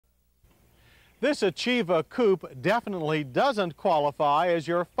This Achieva coupe definitely doesn't qualify as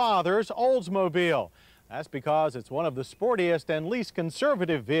your father's Oldsmobile. That's because it's one of the sportiest and least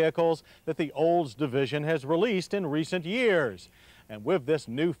conservative vehicles that the Olds division has released in recent years. And with this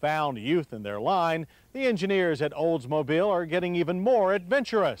newfound youth in their line, the engineers at Oldsmobile are getting even more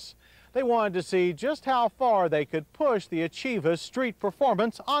adventurous. They wanted to see just how far they could push the Achieva's street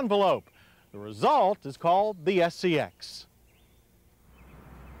performance envelope. The result is called the SCX.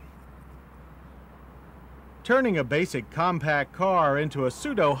 Turning a basic compact car into a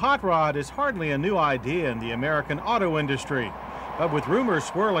pseudo-hot rod is hardly a new idea in the American auto industry. But with rumors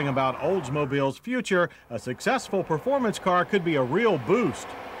swirling about Oldsmobile's future, a successful performance car could be a real boost.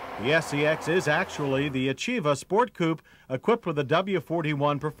 The SCX is actually the Achieva Sport Coupe equipped with a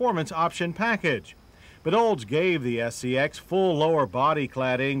W41 performance option package. But Olds gave the SCX full lower body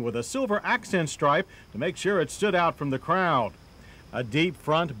cladding with a silver accent stripe to make sure it stood out from the crowd. A deep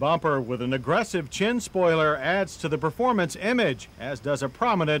front bumper with an aggressive chin spoiler adds to the performance image, as does a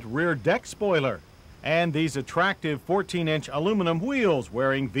prominent rear deck spoiler. And these attractive 14-inch aluminum wheels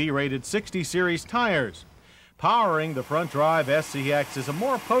wearing V-rated 60 series tires. Powering the front-drive SCX is a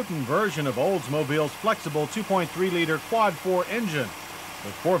more potent version of Oldsmobile's flexible 2.3-liter quad-4 engine.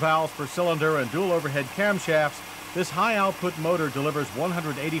 With 4 valves per cylinder and dual overhead camshafts, this high-output motor delivers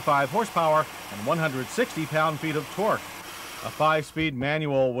 185 horsepower and 160 pound-feet of torque. A 5-speed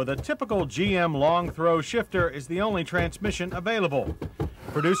manual with a typical GM long-throw shifter is the only transmission available.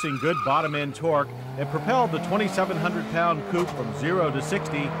 Producing good bottom-end torque, it propelled the 2,700-pound coupe from 0 to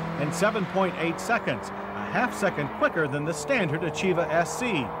 60 in 7.8 seconds, a half-second quicker than the standard Achieva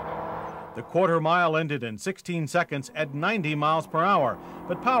SC. The quarter mile ended in 16 seconds at 90 miles per hour,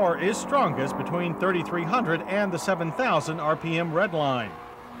 but power is strongest between 3,300 and the 7,000 RPM red line.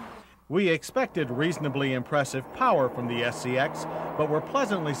 We expected reasonably impressive power from the SCX, but were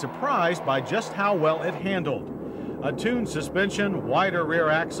pleasantly surprised by just how well it handled. A tuned suspension, wider rear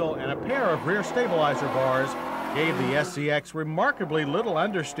axle, and a pair of rear stabilizer bars gave the SCX remarkably little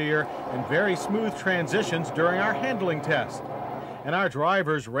understeer and very smooth transitions during our handling test. And our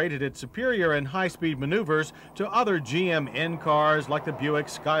drivers rated it superior in high-speed maneuvers to other GM N cars like the Buick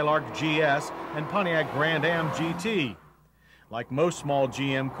Skylark GS and Pontiac Grand Am GT. Like most small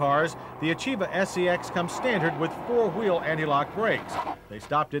GM cars, the Achieva SCX comes standard with 4-wheel anti-lock brakes. They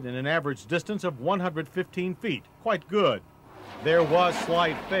stopped it in an average distance of 115 feet. Quite good. There was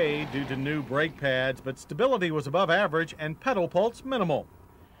slight fade due to new brake pads, but stability was above average and pedal pulse minimal.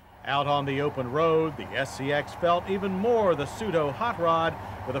 Out on the open road, the SCX felt even more the pseudo-hot rod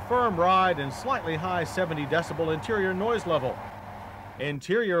with a firm ride and slightly high 70 decibel interior noise level.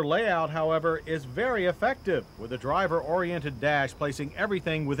 Interior layout, however, is very effective, with a driver-oriented dash placing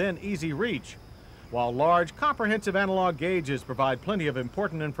everything within easy reach, while large, comprehensive analog gauges provide plenty of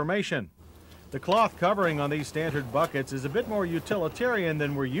important information. The cloth covering on these standard buckets is a bit more utilitarian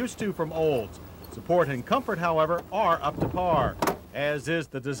than we're used to from Olds. Support and comfort, however, are up to par, as is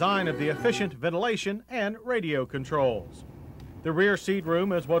the design of the efficient ventilation and radio controls. The rear seat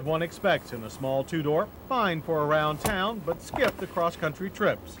room is what one expects in a small 2-door, fine for around town, but skip the cross-country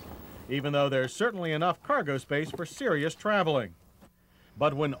trips, even though there's certainly enough cargo space for serious traveling.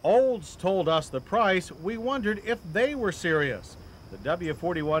 But when Olds told us the price, we wondered if they were serious. The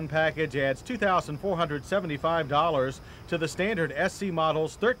W41 package adds $2,475 to the standard SC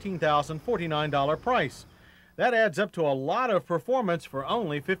model's $13,049 price. That adds up to a lot of performance for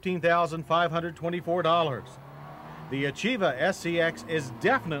only $15,524. The Achieva SCX is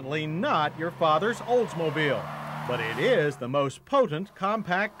definitely not your father's Oldsmobile, but it is the most potent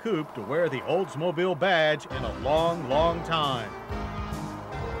compact coupe to wear the Oldsmobile badge in a long, long time.